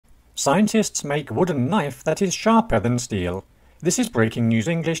Scientists make wooden knife that is sharper than steel. This is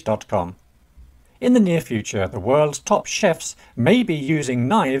breakingnewsenglish.com. In the near future, the world's top chefs may be using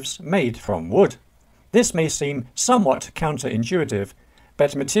knives made from wood. This may seem somewhat counterintuitive,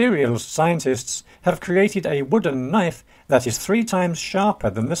 but materials scientists have created a wooden knife that is 3 times sharper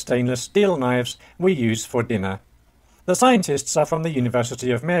than the stainless steel knives we use for dinner. The scientists are from the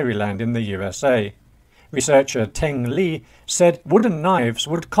University of Maryland in the USA. Researcher Teng Li said wooden knives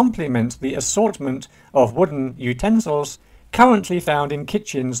would complement the assortment of wooden utensils currently found in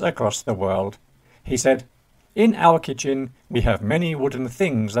kitchens across the world. He said, "In our kitchen, we have many wooden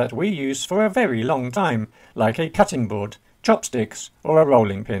things that we use for a very long time, like a cutting board, chopsticks, or a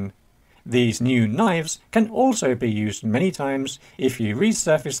rolling pin. These new knives can also be used many times if you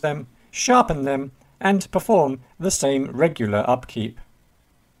resurface them, sharpen them, and perform the same regular upkeep."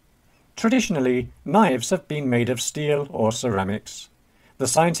 Traditionally, knives have been made of steel or ceramics. The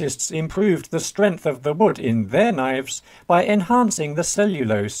scientists improved the strength of the wood in their knives by enhancing the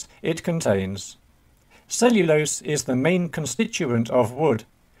cellulose it contains. Cellulose is the main constituent of wood.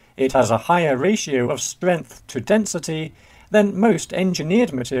 It has a higher ratio of strength to density than most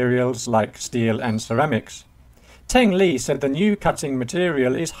engineered materials like steel and ceramics. Teng Li said the new cutting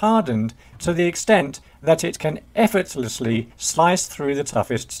material is hardened to the extent that it can effortlessly slice through the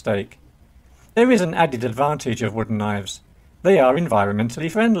toughest steak. There is an added advantage of wooden knives. They are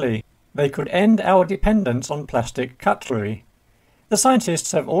environmentally friendly. They could end our dependence on plastic cutlery. The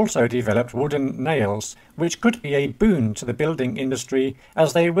scientists have also developed wooden nails, which could be a boon to the building industry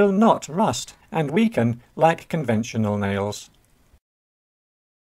as they will not rust and weaken like conventional nails.